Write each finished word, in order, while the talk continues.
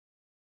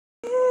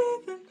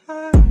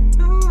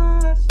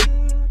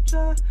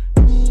We're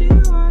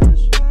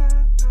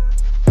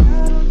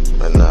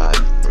not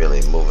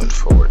really moving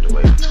forward the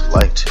way we'd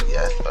like to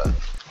yet, but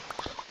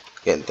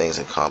getting things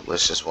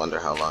accomplished. Just wonder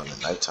how long the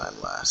nighttime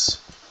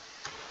lasts.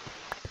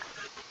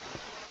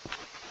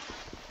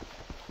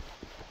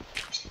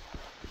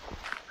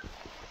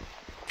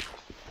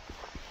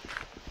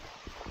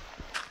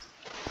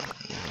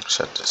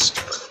 Shut this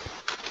door.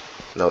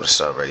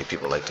 Noticed already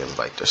people like to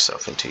invite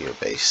themselves into your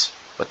base.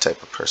 What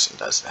type of person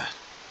does that?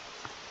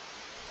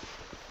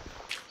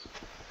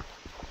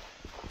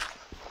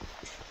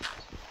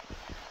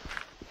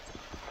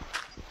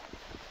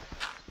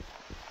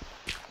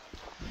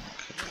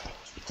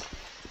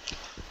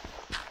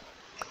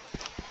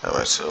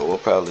 Alright, so we'll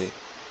probably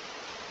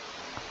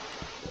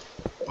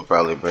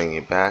bring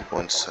you back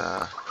once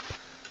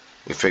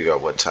we figure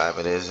out what time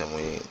it is and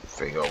we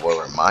figure out what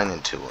we're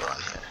mining to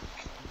around here.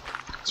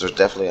 Because we're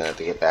definitely going to have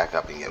to get back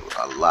up and get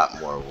a lot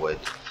more wood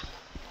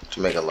to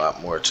make a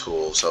lot more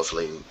tools.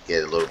 Hopefully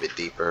get a little bit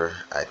deeper.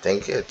 I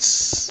think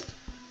it's,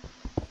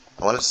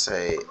 I want to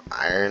say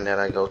iron that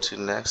I go to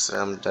next,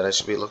 that I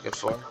should be looking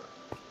for.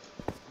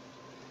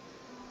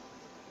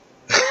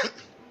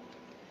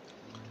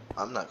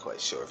 I'm not quite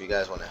sure. If you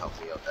guys want to help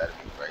me out, that'd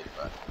be great,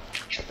 but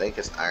I think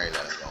it's iron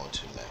that I'm going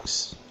to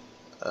next.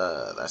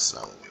 That's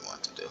not what we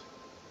want to do.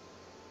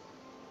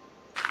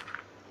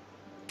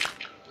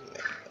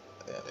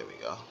 Yeah, there we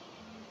go.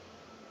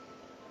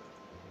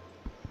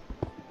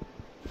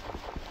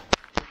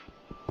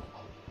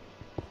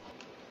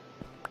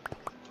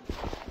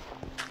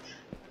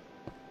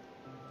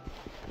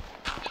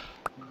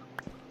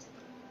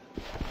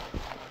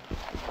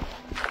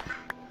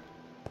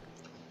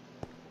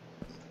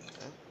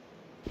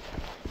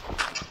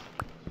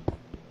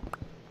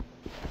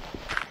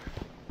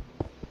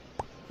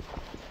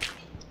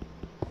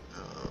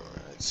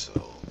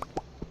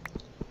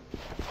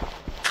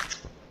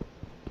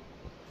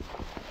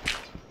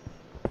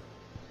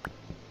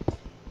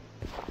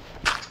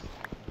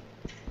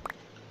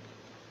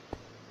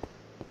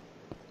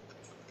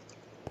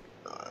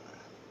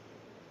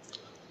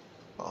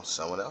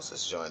 Someone else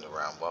has joined the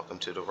realm. Welcome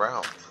to the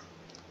realm.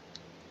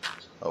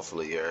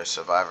 Hopefully you're a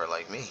survivor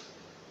like me.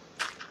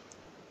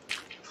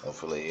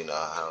 Hopefully you know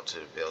how to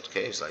build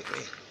caves like me.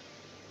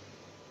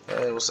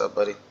 Hey, what's up,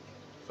 buddy?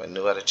 If I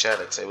knew how to chat,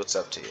 I'd say what's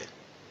up to you.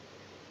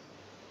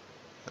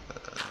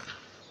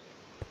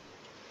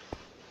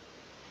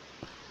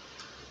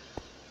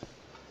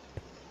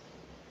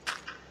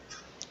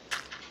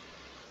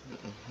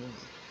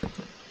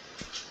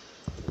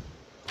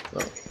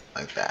 Oh,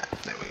 like that.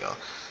 There we go.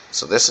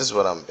 So this is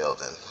what I'm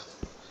building.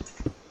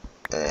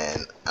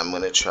 And I'm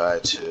going to try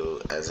to,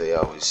 as they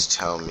always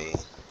tell me,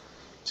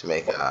 to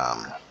make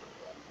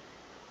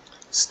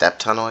step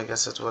tunnel, I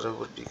guess that's what it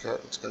would be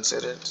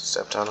considered.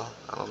 Step tunnel?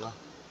 I don't know.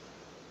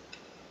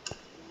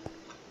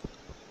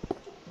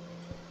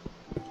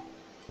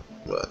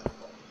 But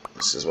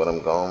this is what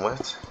I'm going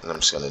with. And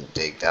I'm just going to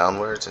dig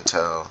downwards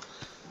until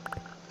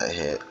I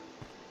hit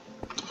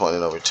the point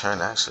of no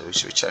return. Actually, we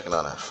should be checking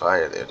on our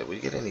fire there. Did we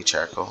get any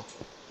charcoal?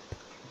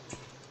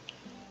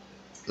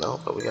 No,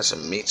 but we got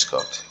some meats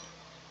cooked.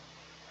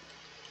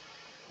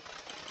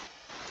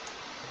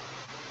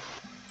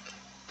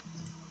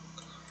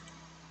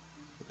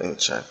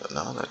 Charcoal.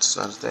 No, that's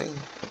not a thing.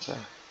 Okay.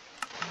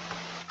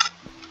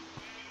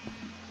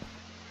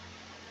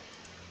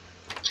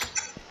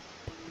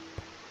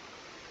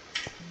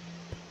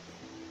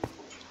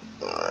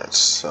 Alright,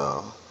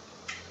 so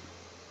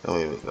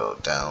here we go.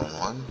 Down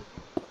one,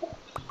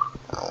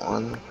 down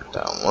one,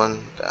 down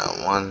one,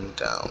 down one,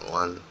 down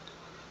one.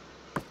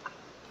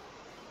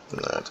 And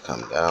then I have to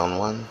come down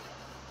one.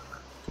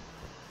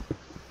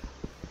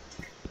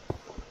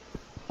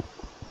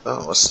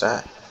 Oh, what's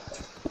that?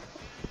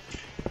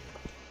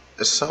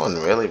 Is someone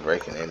really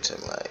breaking into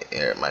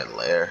my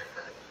lair?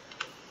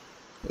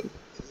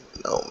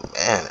 No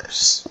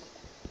manners.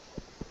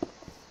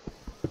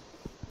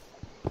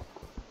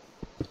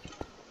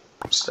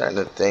 I'm starting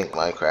to think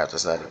Minecraft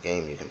is not a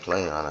game you can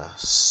play on a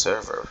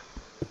server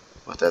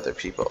with other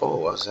people. Oh,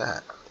 what was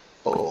that?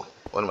 Oh,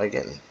 what am I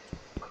getting?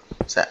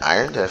 Is that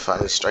iron? Did I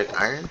finally strike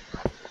iron?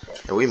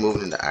 Are we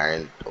moving into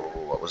iron? Oh,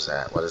 what was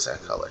that? What is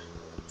that color?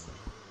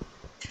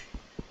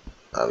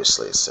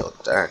 Obviously it's still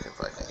dark if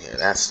I can hear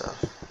that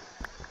stuff.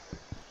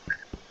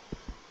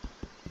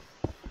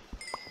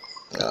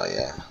 Oh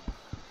yeah.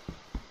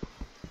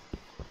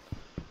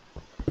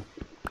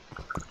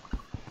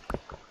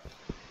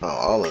 Oh,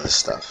 all of this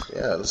stuff.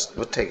 Yeah,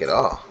 we'll take it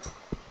all.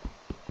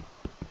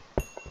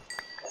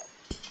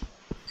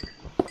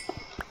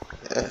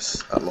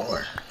 Yes,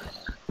 more.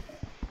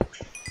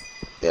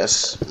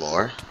 Yes,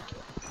 more.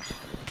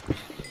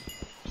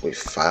 We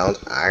found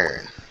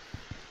iron.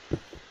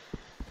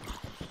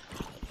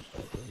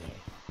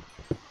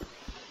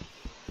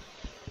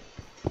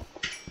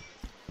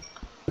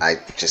 I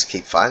just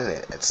keep finding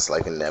it. It's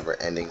like a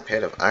never-ending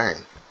pit of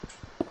iron.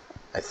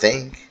 I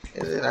think.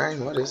 Is it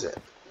iron? What is it?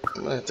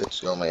 I'm gonna have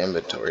to go in my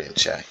inventory and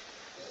check.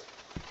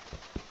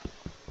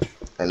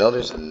 I know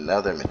there's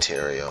another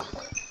material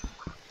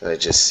that I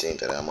just seen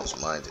that I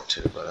almost mined it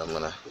to, but I'm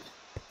gonna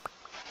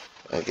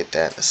I'll get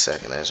that in a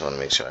second. I just want to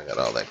make sure I got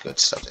all that good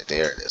stuff.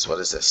 There it is. What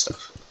is this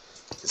stuff?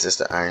 Is this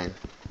the iron?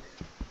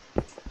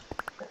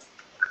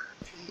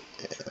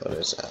 Yeah, what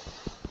is that?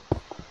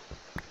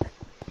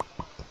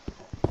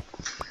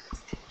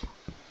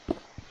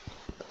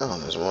 Oh,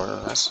 there's more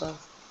of that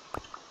stuff?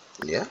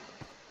 Yeah.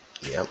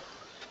 Yep.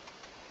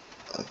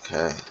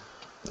 Okay.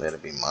 Gotta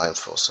be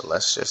mindful. So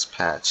let's just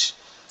patch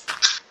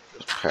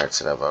those parts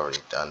that I've already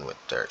done with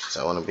dirt. Because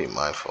I want to be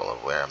mindful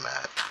of where I'm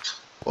at,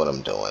 what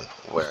I'm doing,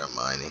 where I'm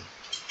mining.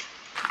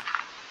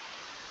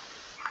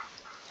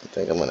 I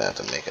think I'm going to have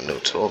to make a new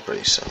tool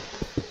pretty soon.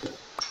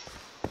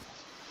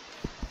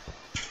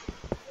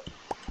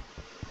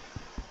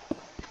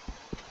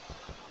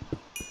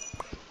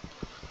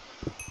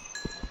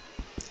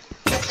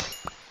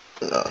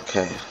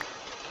 Okay.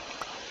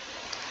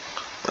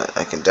 But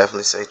I can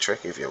definitely say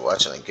tricky if you're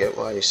watching. I get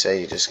why you say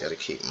you just got to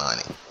keep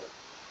mining.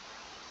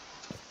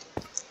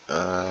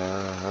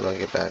 How do I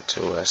get back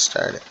to where I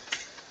started?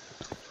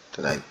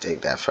 Did I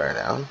dig that far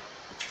down?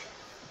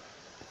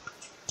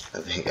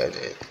 I think I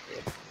did.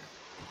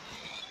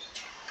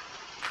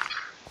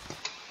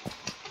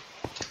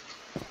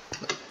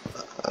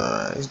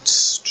 Alright.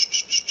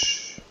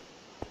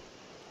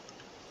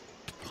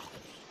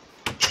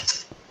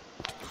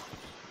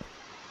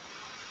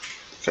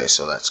 Okay,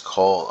 so that's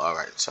coal.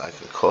 Alright, so I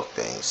can cook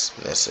things.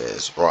 This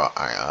is raw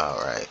iron.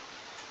 Alright.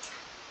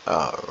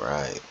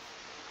 Alright.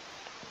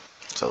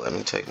 So let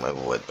me take my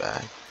wood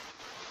back.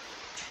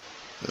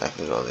 And I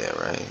can go there,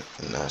 right?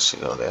 And that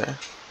should go there.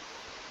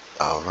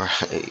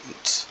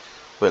 Alright.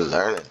 We're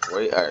learning.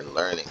 We are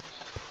learning.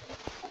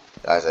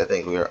 Guys, I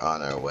think we are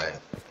on our way.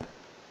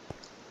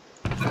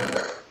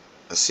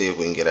 Let's see if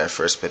we can get our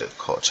first bit of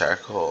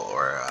charcoal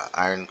or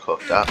iron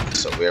cooked up,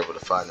 so we're able to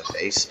find the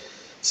base,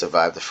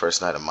 survive the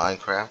first night of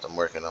Minecraft. I'm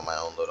working on my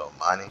own little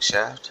mining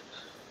shaft.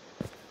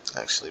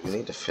 Actually, we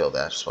need to fill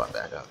that spot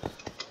back up.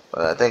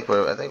 But I think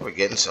we're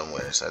getting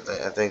somewhere. So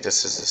I think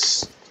this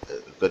is a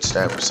good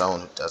start for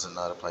someone who doesn't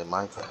know how to play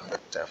Minecraft. We're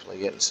definitely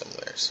getting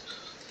somewhere.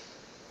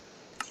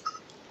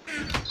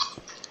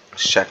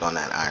 Let's check on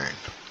that iron.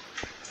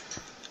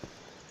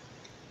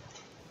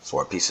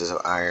 4 pieces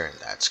of iron.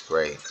 That's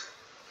great.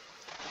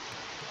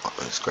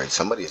 It's great.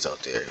 Somebody's out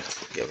there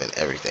giving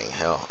everything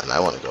hell, and I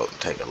want to go and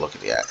take a look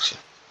at the action.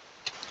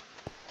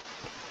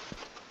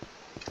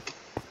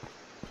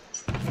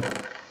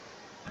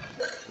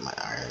 My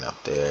iron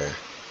up there.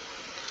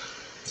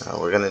 Now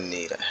we're gonna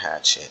need a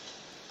hatchet,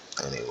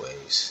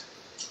 anyways.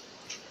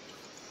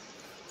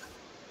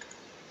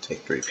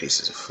 Take 3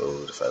 pieces of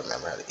food if I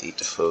remember how to eat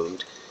the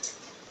food.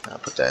 I'll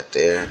put that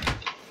there.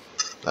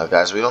 Now,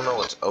 guys, we don't know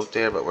what's out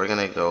there, but we're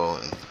gonna go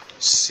and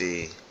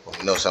see. Well,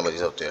 we know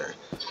somebody's out there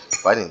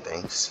fighting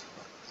things.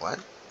 What?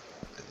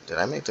 Did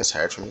I make this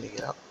hard for me to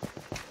get out?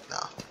 No.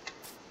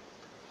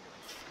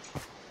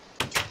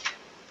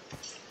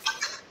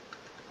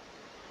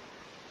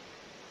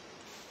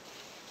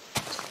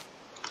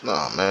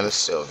 No, man, it's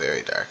still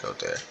very dark out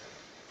there.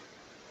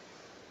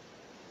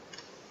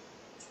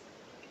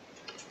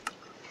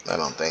 I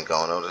don't think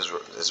going out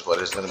is what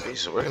it's gonna be.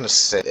 So we're gonna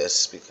say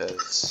this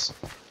because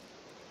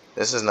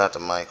this is not the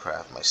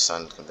Minecraft my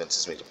son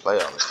convinces me to play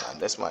all the time.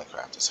 This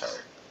Minecraft is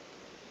hard.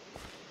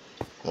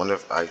 I wonder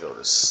if I go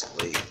to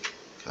sleep.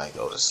 Can I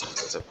go to sleep?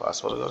 Is it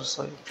possible to go to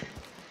sleep?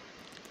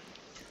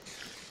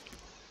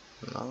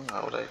 No,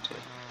 how would I do?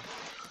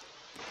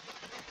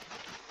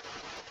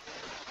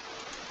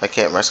 I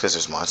can't rest because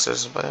there's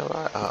monsters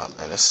nearby. Oh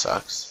man, this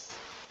sucks.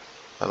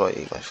 How do I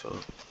eat my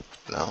food?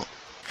 No.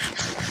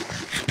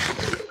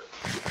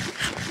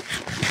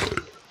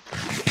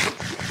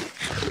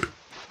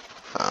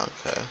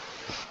 Okay.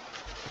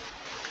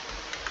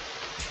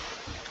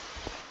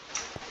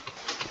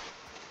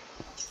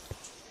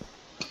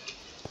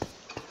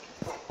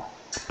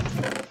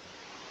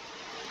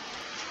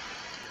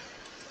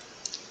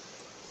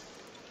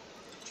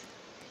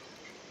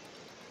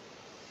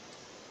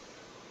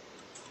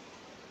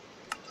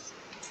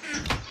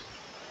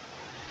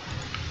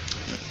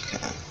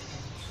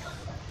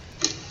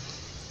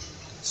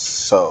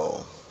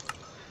 So,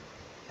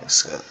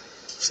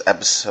 it's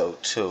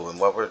episode 2, and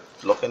what we're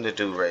looking to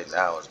do right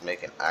now is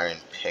make an iron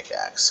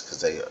pickaxe,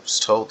 because I was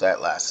told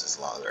that lasts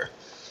longer.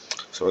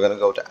 So we're going to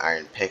go to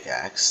iron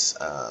pickaxe,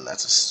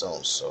 that's a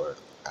stone sword.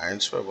 Iron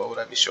sword, what would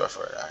I be short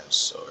for an iron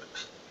sword?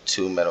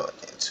 2 metal,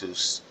 2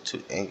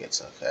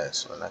 ingots, okay,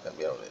 so we're not going to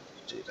be able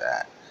to do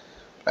that.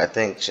 I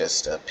think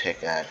just a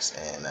pickaxe,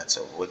 and that's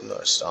a wooden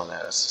or stone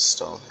hatchet, that's a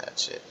stone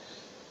hatchet.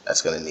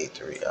 That's going to need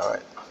 3,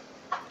 alright.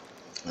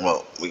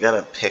 Well, we got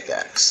a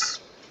pickaxe.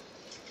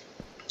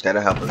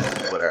 That'll help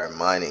us with our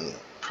mining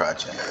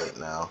project right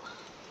now.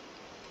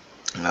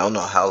 And I don't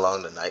know how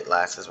long the night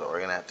lasts, but we're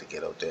gonna have to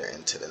get out there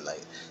into the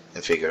night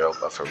and figure it out.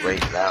 But for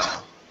right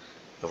now,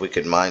 if we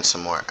could mine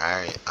some more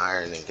iron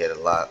and get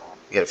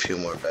a few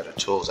more better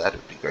tools, that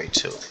would be great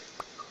too.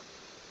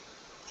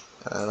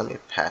 Let me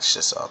patch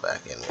this all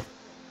back in with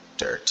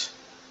dirt.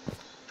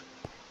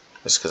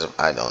 Just because if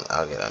I don't,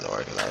 I'll get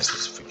unorganized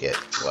and forget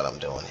what I'm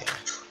doing here.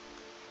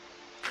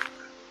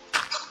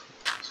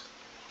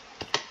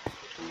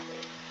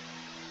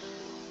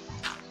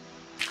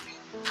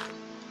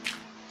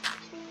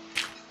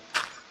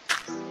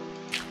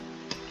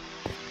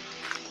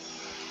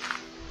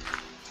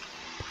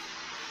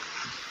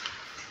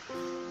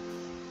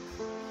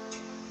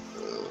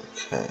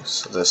 Okay,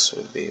 so this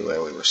would be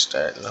where we were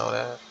starting out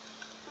at.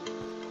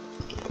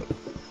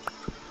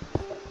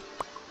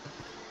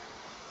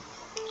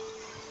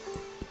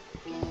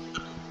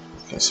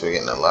 Okay, so we're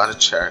getting a lot of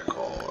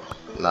charcoal,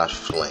 not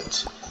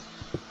flint.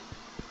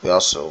 We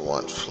also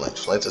want flint.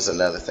 Flint is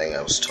another thing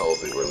I was told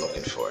we were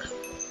looking for.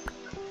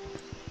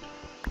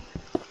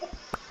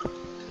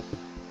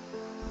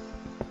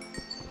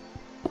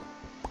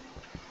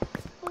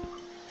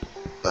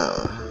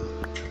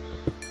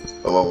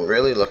 But what we're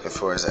really looking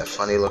for is that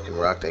funny looking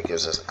rock that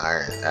gives us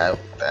iron.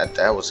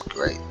 That was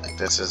great. Like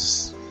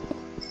that's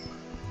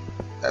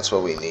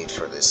what we need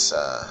for this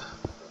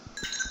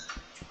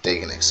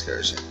digging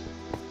excursion.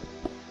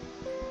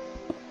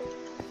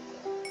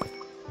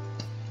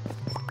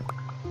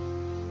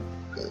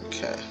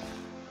 Okay.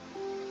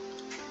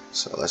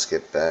 So let's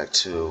get back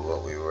to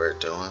what we were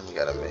doing. We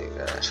gotta make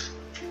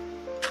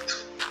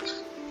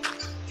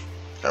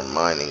our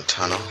mining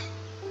tunnel.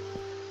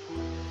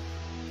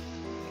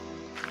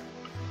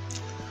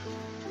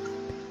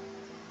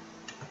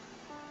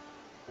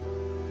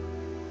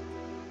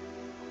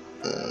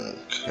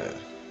 Okay.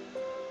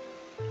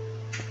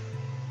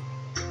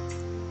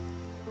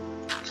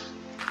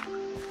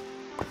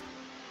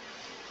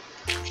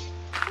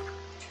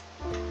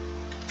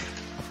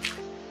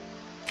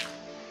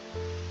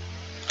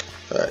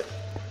 Alright.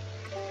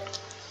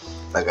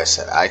 Like I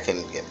said, I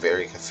can get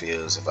very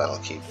confused if I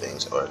don't keep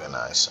things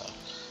organized, so I'm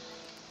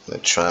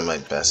gonna try my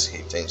best to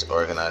keep things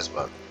organized,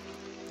 but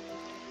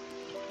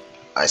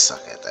I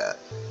suck at that.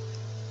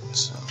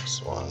 So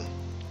this one.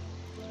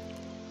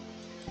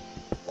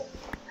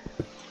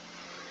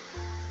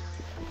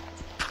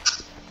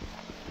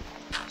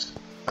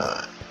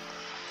 Alright.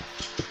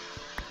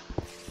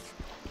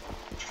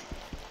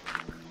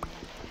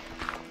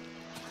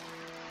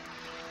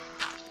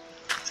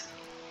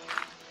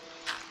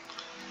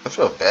 I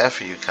feel bad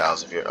for you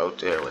cows if you're out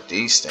there with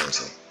these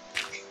things.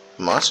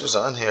 Monsters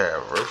on here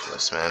are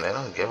ruthless, man. They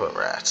don't give a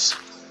rat's.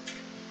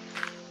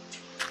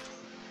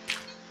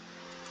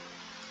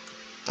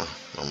 Oh,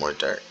 one more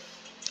dirt.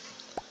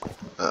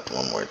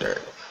 One more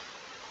dirt.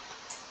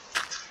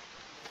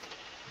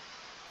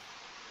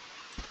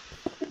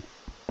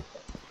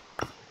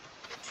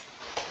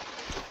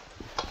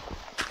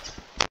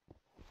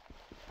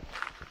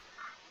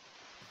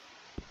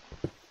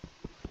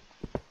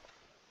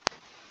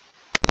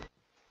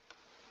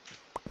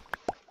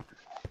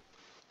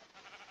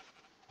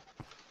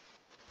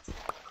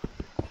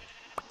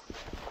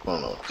 I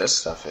don't know what this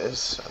stuff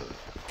is. I'm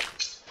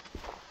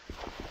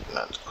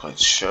not quite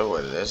sure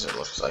what it is. It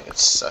looks like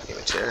it's sucking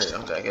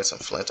material. Did I get some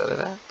flint out of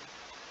that?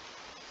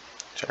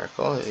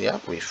 Charcoal?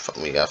 Yep, we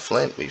got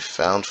flint. We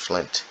found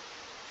flint.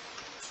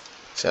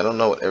 See, I don't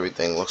know what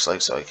everything looks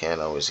like, so I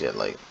can't always get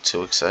like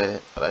too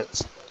excited.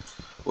 But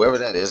whoever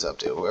that is up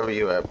there, whoever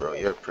you are, bro,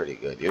 you're pretty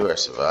good. You are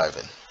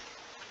surviving.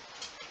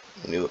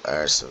 You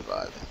are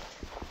surviving.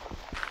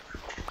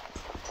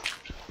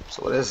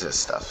 So what is this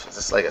stuff? Is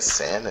this like a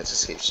sand that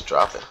just keeps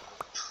dropping?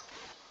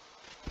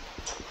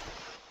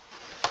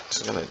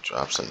 Just gonna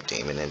drop some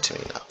demon into me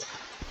now.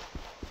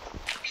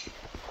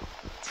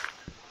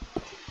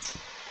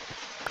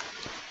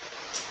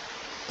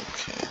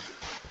 Okay.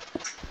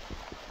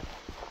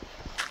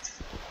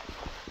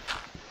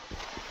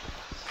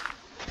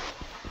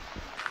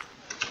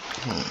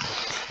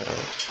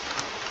 Okay.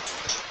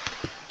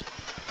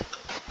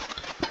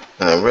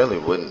 And I really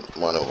wouldn't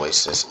want to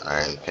waste this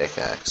iron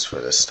pickaxe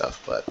for this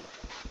stuff, but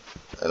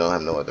I don't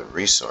have no other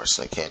resource,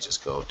 and I can't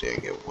just go up there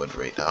and get wood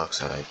right now,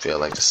 because I feel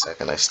like the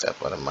second I step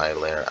out of my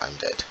lair, I'm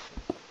dead.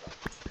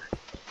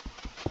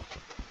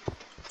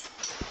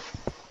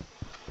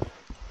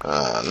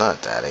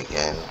 Not that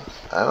again.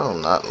 I do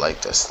not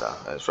like this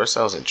stuff. At first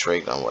I was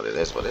intrigued on what it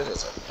is, but it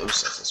is a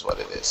nuisance is what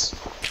it is.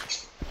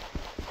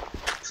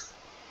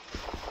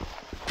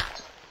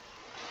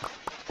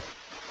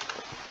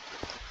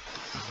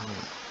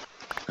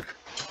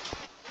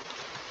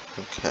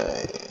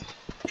 Okay.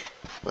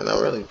 We're not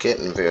really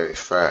getting very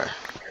far.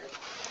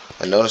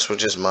 I notice we're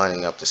just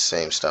mining up the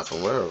same stuff,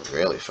 and we're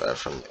really far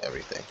from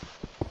everything.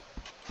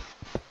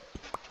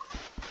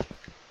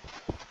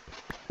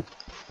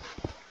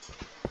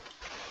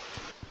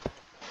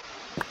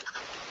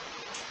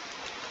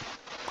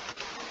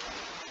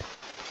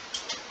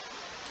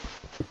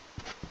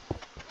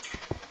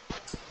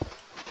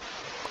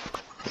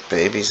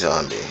 Baby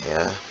zombie,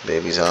 yeah.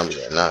 Baby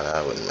zombie or not,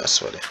 I wouldn't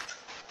mess with it.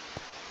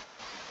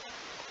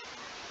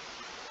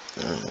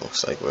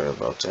 Looks like we're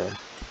about to...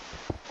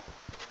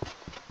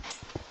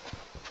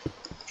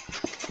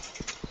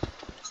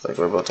 Looks like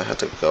we're about to have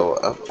to go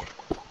up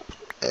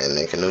and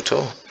make a new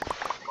tool.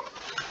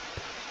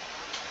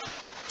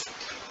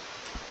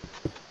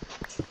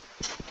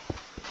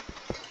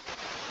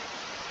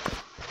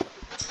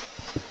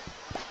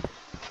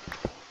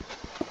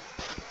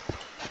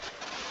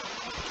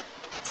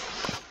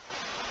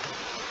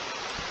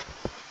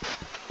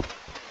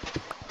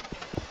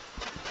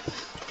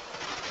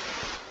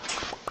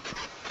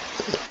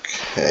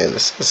 Okay,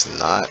 this is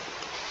not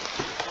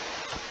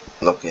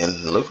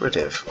looking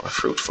lucrative or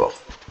fruitful.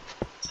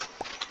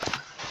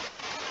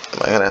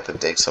 I'm gonna have to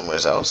dig somewhere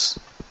else.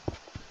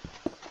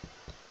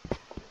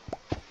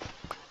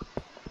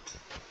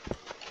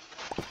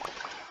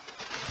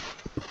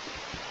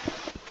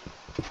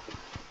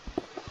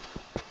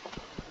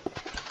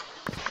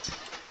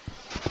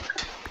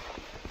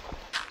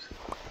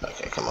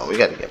 Okay, come on, we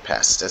gotta get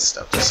past this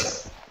stuff.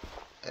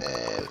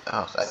 And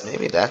oh,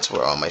 maybe that's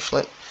where all my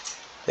flint.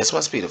 This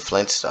must be the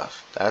flint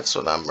stuff. That's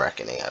what I'm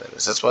reckoning out of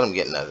this. That's what I'm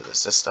getting out of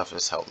this. This stuff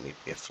has helped me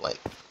get flint.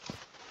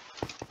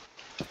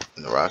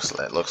 And the rocks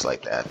that looks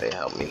like that, they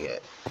help me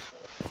get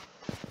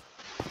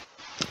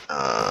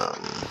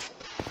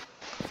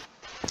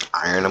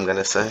iron, I'm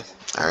gonna say.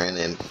 Iron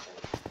and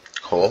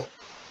coal.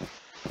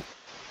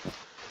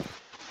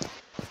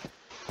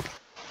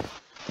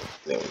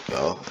 There we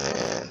go.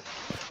 And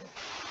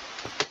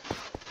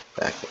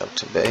back up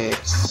to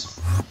base.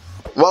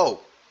 Whoa!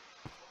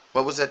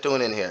 What was that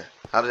doing in here?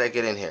 How did I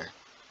get in here?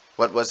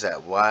 What was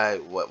that? Why?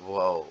 What?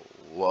 Whoa!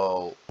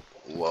 Whoa!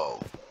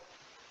 Whoa!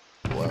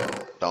 Whoa!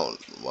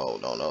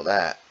 Don't know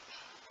that.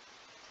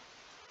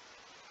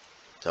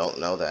 Don't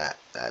know that.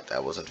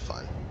 That wasn't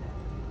fun.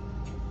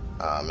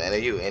 Man, are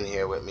you in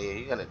here with me? Are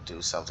you gonna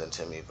do something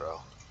to me, bro?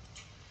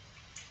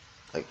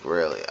 Like,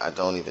 really? I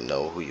don't even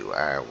know who you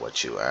are,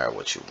 what you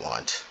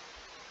want.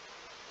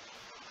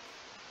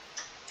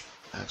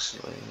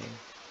 Actually,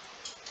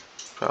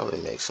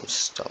 probably make some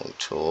stone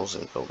tools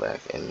and go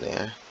back in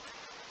there.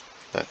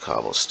 That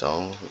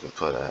cobblestone, we can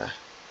put a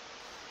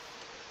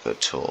good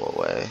tool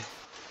away.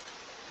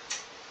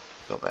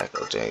 Go back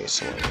out there and get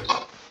some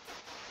more.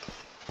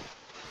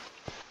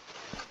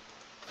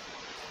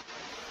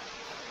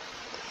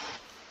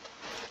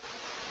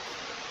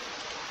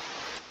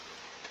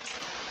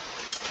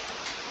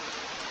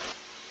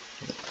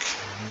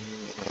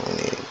 We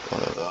need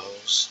one of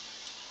those.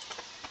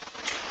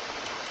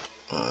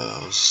 One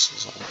of those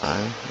is on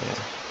iron,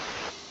 yeah.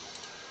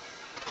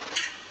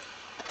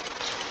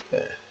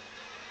 There.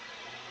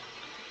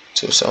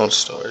 2 stone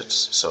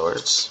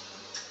swords.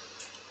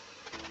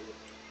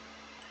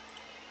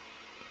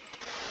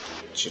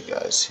 Get you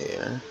guys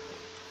here.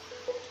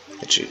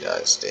 Get you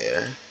guys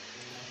there.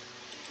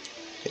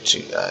 Get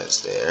you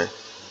guys there.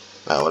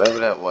 Now, whatever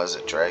that was,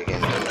 a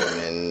dragon,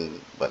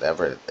 demon,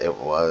 whatever it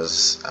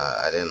was,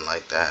 I didn't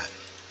like that.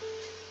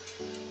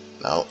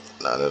 No,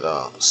 not at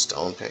all.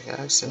 Stone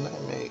pickaxe, didn't I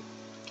make?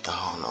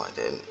 Oh, no, I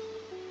didn't.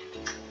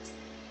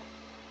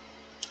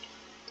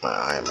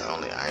 My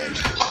only iron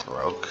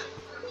broke.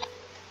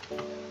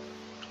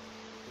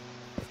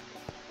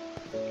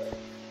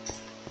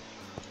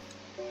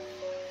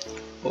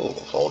 Ooh,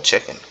 whole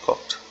chicken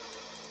cooked.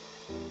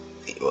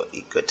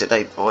 Eat good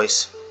tonight,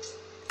 boys.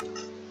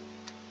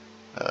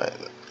 Alright.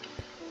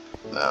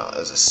 Now,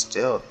 is it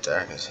still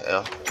dark as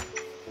hell?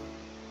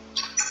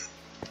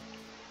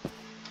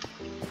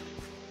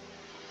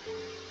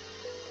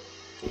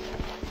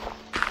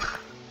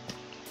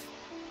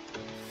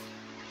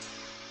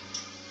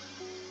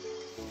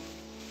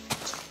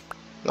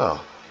 No.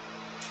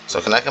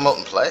 So can I come out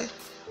and play?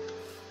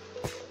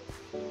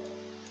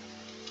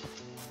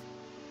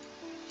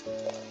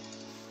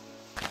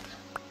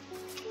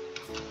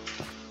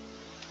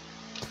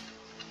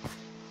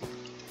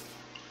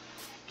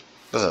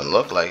 Doesn't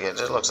look like it. It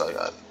just looks like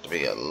to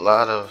be a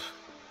lot of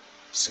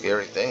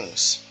scary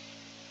things.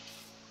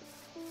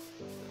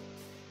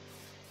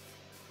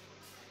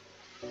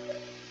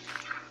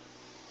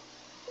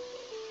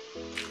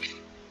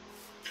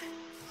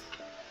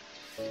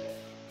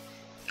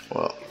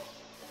 Well,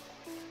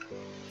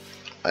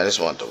 I just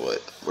want the wood.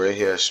 We're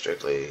here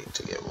strictly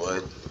to get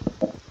wood,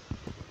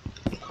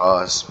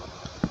 cause,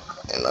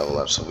 and level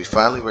up. So we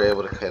finally were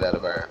able to get out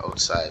of our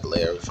outside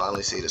lair. We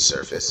finally see the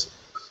surface.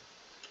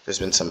 There's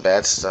been some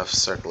bad stuff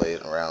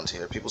circulating around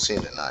here. People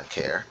seem to not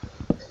care.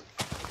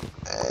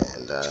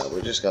 And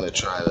we're just going to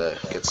try to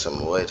get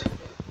some wood.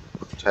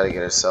 Try to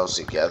get ourselves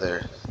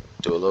together.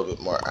 Do a little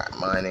bit more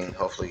mining.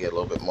 Hopefully get a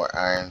little bit more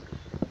iron.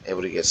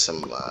 Able to get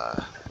some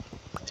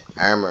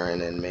armor.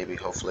 And then maybe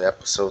hopefully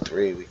episode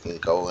 3 we can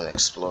go and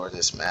explore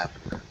this map.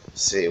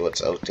 See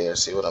what's out there.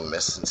 See what I'm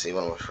missing. See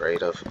what I'm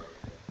afraid of.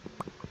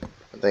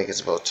 I think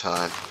it's about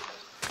time.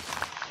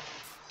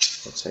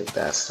 We'll take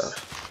that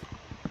stuff.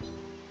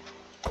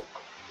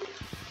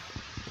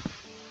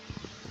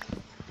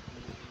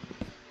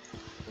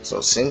 So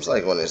it seems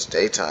like when it's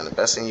daytime, the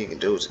best thing you can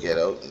do is get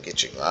out and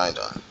get your grind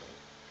on.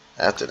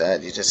 After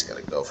that, you just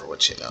gotta go for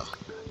what you know.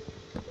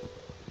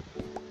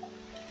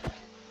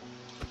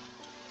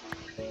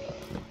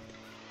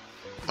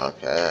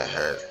 Okay, I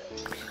heard it.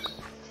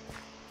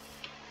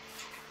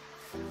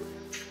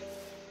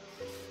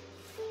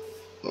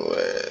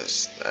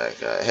 Where's that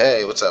guy?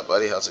 Hey, what's up,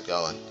 buddy? How's it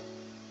going?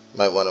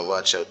 Might want to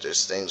watch out.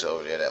 There's things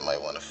over there that might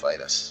want to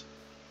fight us.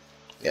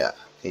 Yeah,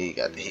 he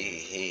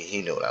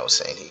knew what I was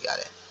saying. He got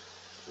it.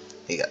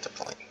 He got the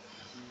point.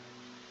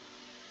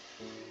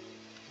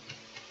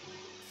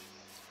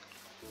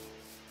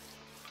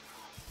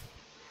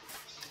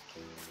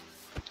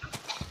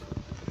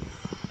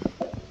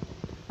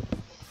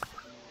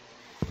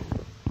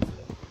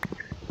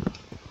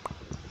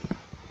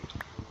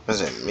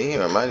 Is it me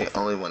or am I the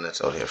only one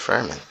that's out here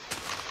farming?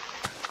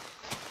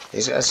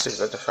 These guys too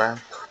good to farm.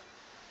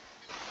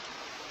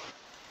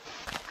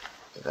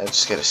 Did I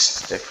just get a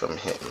stick from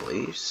hitting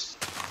leaves?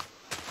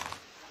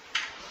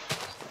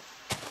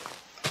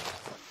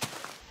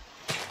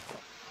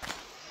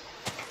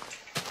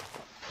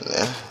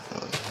 Yeah,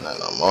 not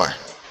no more.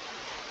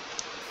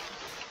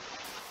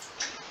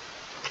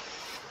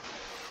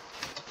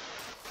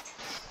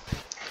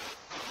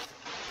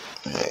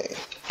 Hey.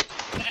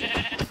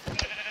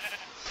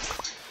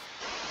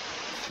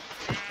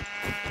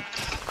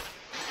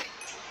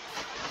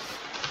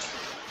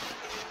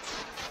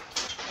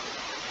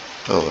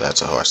 Oh,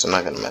 that's a horse. I'm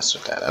not gonna mess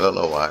with that. I don't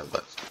know why,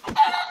 but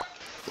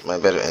my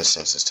better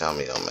instincts is telling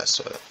me don't mess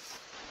with it.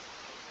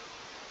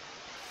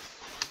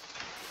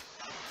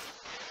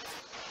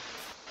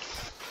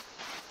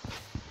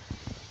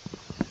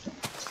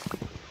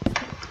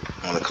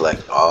 I want to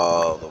collect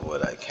all the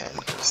wood I can.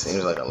 It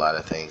seems like a lot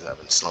of things I've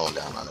been slowing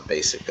down on the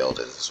basic build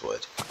is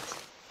wood.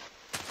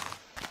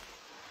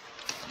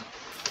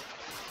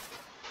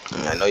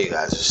 And I know you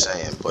guys are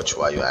saying, Butch,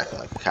 why you acting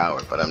like a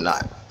coward? But I'm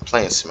not. I'm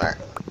playing smart.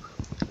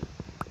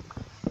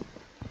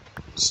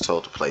 Just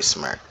told to play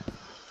smart.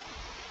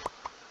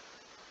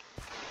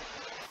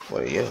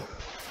 What are you?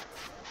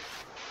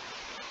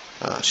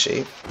 Oh,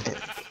 sheep?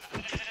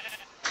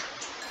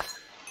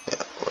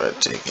 Yeah, we're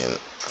taking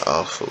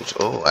all food.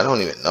 Oh, I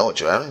don't even know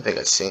you. I don't think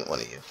I've seen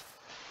one of you.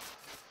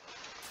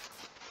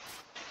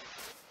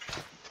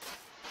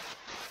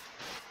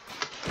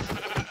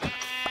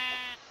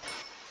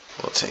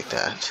 We'll take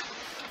that.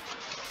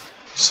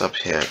 It's up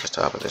here at the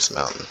top of this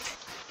mountain.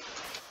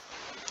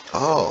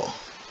 Oh,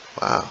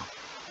 wow.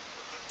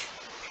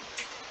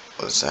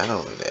 What is that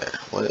over there?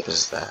 What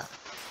is that?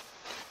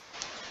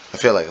 I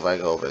feel like if I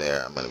go over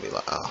there, I'm gonna be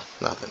lost. Oh,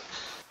 nothing.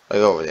 If I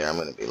go over there, I'm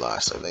gonna be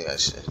lost. I think I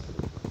should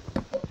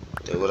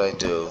do what I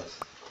do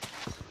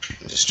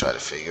and just try to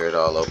figure it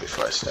all out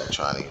before I start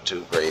trying to get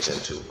too brazen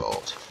and too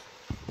bold.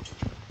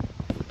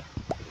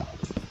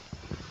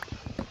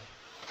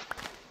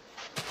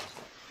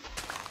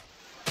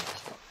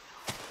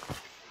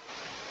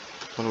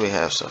 What do we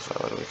have so far?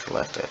 What do we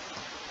collected?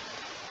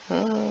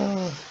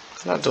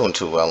 Not doing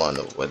too well on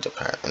the wood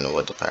department. In the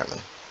wood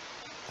department.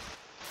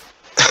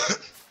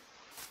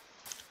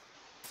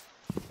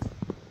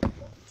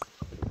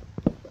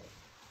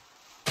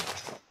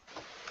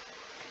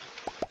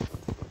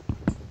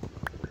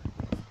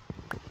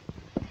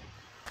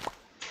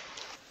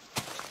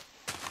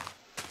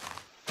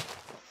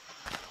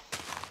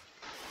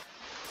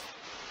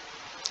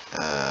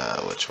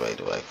 Which way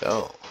do I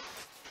go?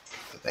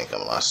 I think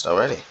I'm lost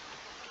already.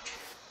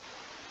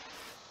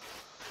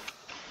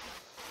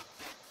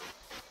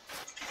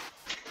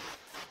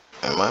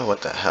 Am I?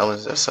 What the hell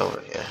is this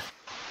over here?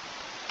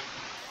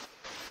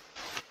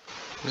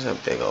 There's a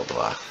big old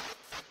block.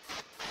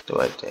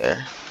 Do I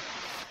dare?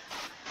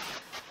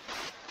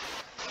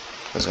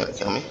 Who's gonna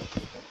kill me?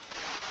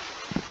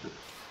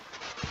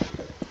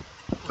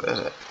 What is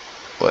it?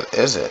 What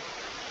is it?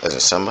 Is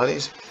it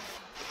somebody's?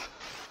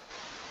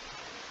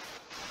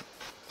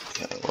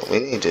 Okay, what we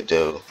need to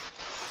do,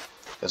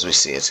 as we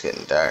see it's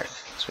getting dark,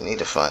 is we need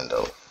to find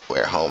out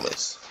where home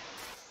is.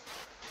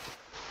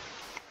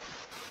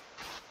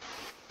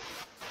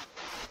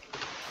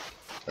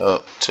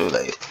 Oh, too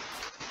late.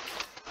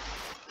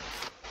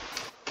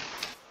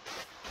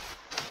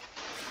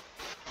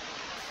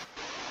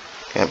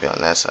 Can't be on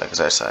that side because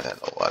our side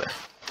had no water.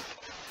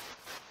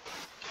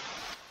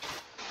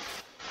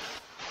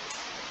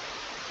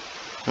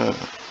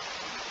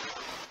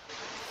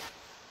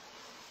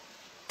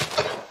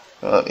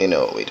 Well, you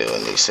know what we do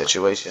in these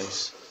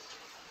situations.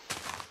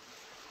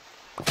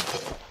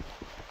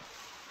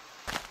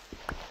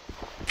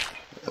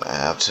 I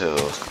have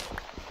to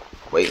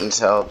wait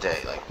until day.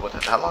 Like, what?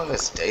 How long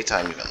does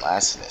daytime even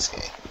last in this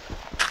game?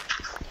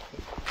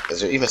 Is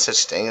there even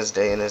such thing as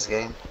day in this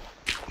game?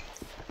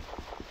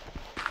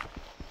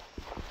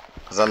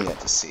 Because I'm yet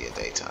to see a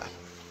daytime.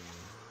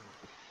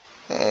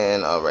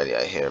 And already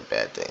I hear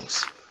bad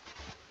things.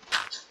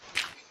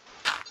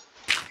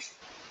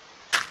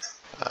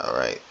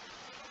 Alright.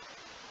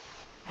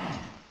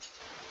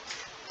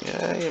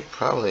 Yeah, you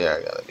probably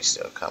are gonna be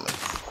still coming.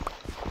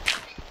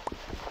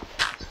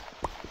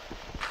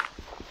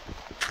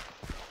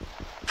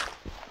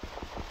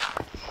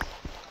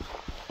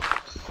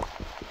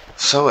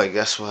 So I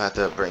guess we'll have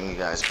to bring you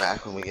guys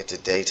back when we get to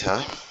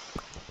daytime.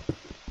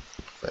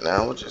 For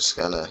now, we're just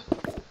gonna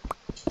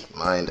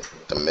mine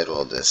the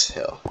middle of this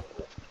hill.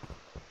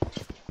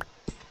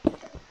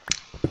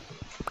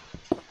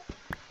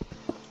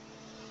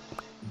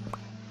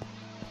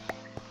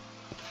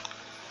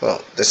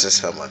 Well, this is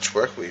how much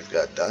work we've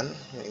got done.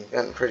 We've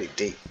gotten pretty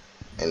deep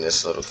in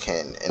this little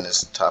canyon, in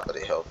this top of the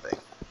hill thing.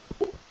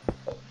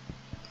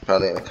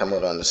 Probably gonna come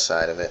out on the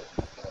side of it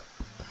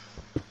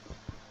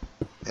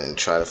and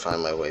try to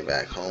find my way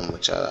back home,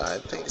 which I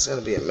think is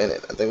gonna be a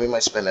minute. I think we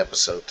might spend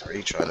episode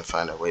 3 trying to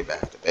find our way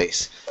back to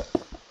base,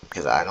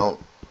 because I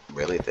don't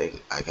really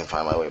think I can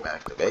find my way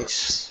back to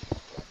base.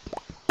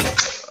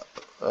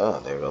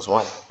 Oh, there goes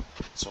one.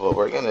 So what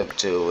we're gonna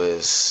do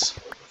is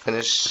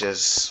finish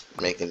just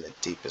making the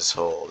deepest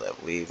hole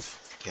that we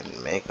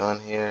can make on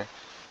here,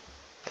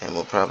 and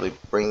we'll probably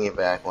bring you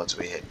back once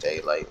we hit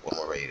daylight when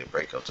we're ready to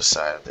break up the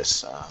side of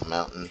this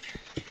mountain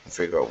and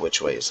figure out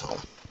which way is home.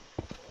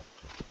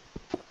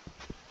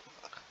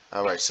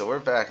 Alright, so we're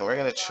back and we're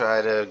going to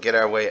try to get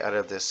our way out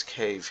of this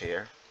cave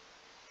here.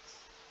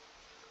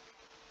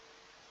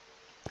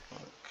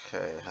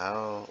 Okay,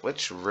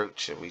 which route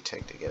should we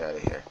take to get out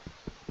of here?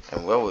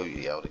 And will we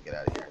be able to get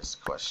out of here is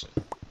the question.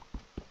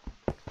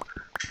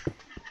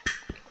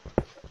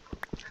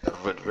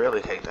 I would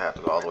really hate to have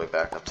to go all the way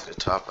back up to the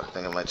top. I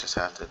think I might just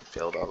have to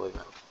build all the way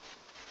back.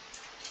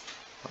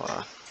 Hold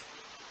on.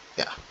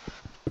 Yeah.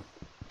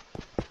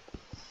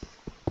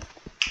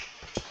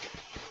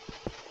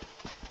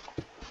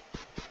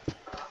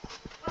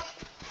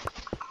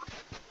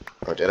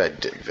 Or did I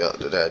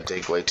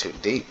dig way too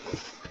deep?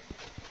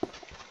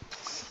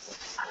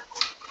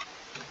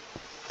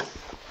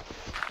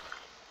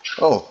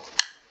 Oh.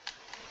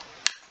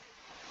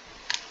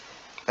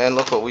 And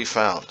look what we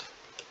found.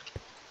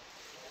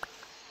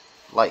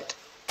 Light.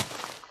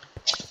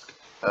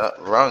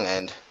 Wrong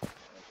end.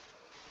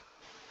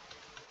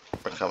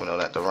 We're coming out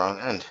at the wrong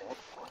end.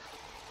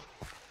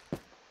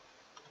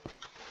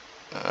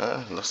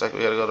 Looks like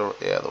we gotta go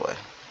the other way.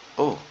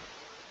 Ooh.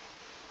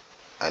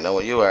 I know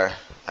what you are.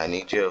 I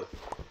need you.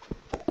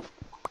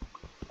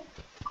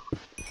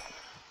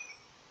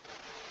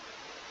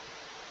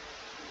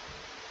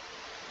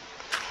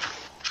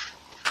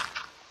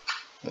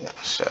 Yeah,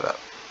 shut up.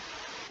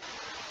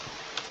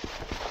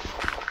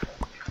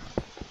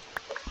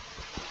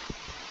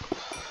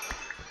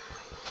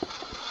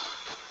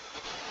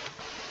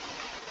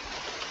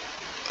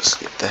 Let's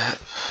get that.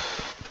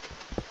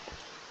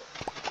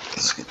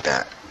 Let's get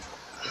that.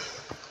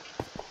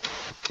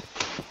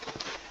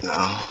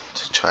 No,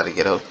 to try to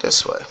get out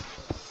this way.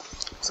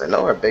 Because I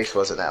know our base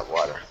wasn't at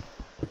water.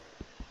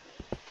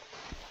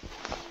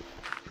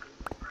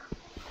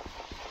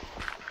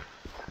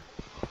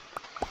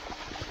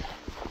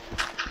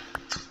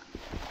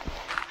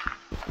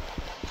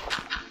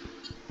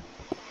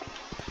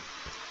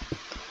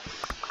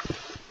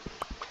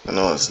 I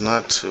know it's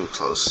not too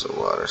close to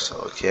water,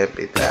 so it can't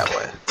be that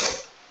way.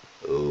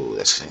 Ooh,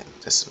 this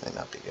may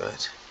not be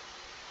good.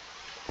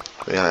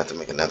 We're gonna have to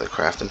make another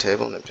crafting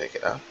table and then pick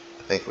it up.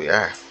 I think we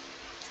are.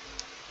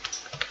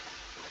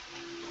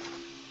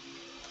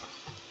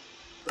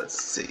 Let's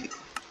see.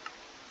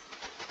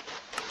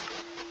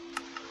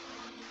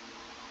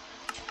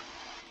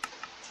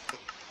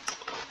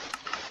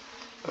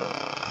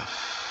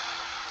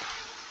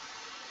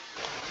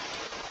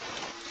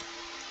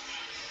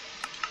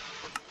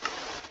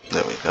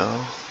 There we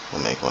go.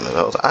 We'll make one of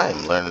those. I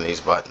am learning these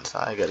buttons.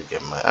 I gotta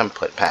give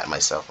patting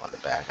myself on the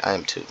back. I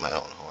am tooting my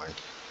own horn.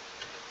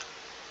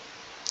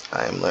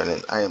 I am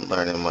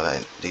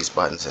learning these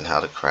buttons and how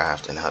to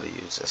craft and how to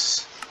use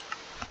this.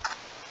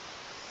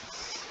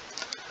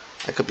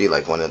 I could be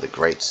like one of the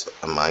greats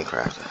of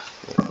Minecraft,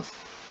 you know.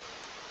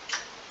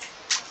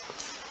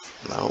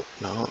 No,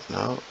 no,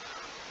 no.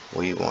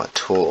 We want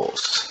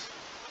tools.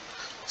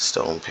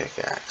 Stone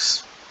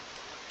pickaxe.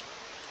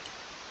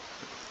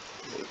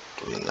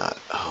 Do we not?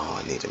 Oh,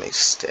 I need to make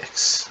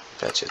sticks.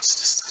 Bet you it's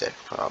the stick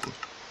problem.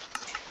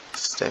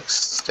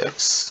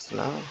 Sticks,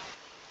 no.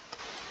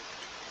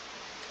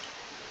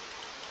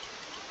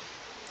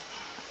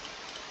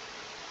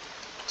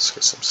 Let's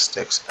get some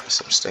sticks,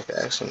 some stick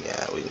action.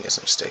 Yeah, we can get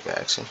some stick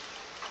action.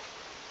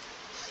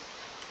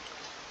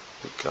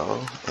 There we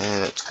go,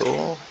 and a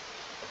tool.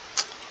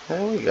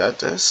 Hey, we got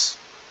this.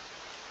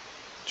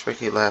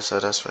 Tricky laughs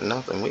at us for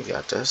nothing. We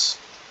got this.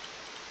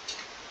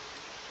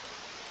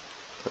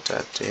 Put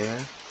that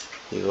there.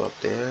 You up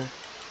there.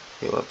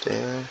 You up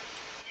there.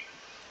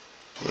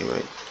 You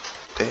right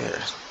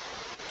there.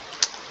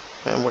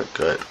 Man, we're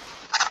good.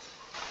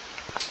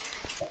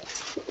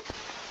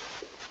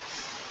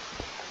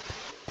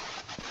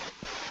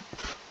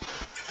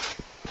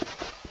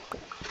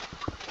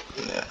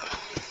 Yeah.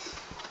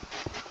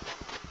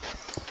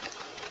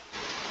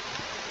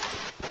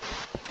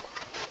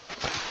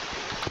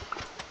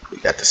 We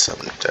got this some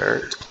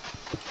dirt.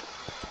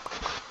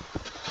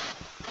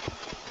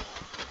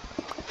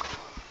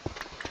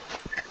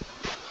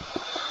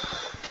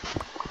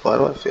 Why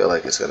do I feel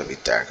like it's gonna be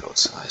dark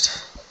outside?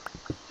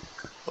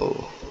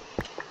 Oh,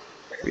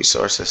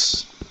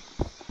 resources.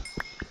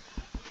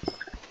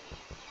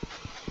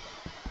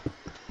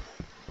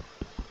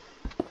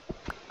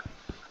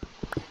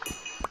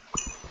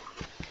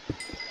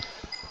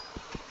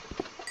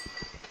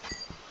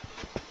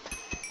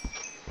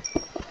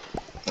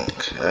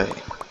 Okay.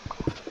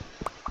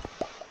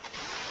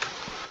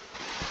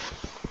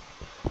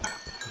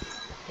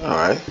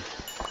 Alright.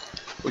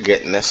 We're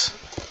getting this.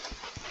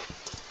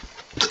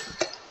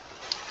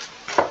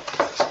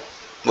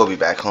 We'll be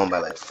back home by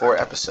like 4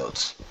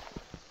 episodes.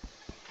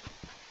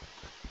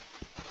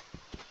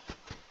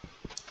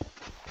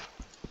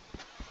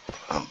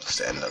 I'm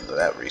standing up to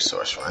that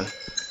resource run.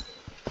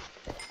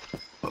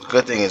 The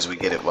good thing is we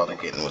get it while the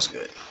getting was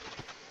good.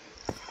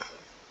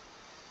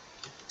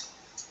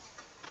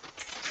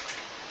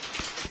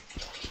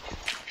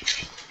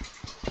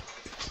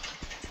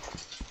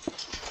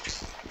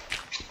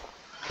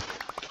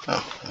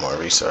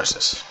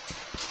 resources.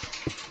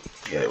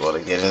 Get it while the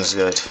getting's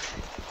good.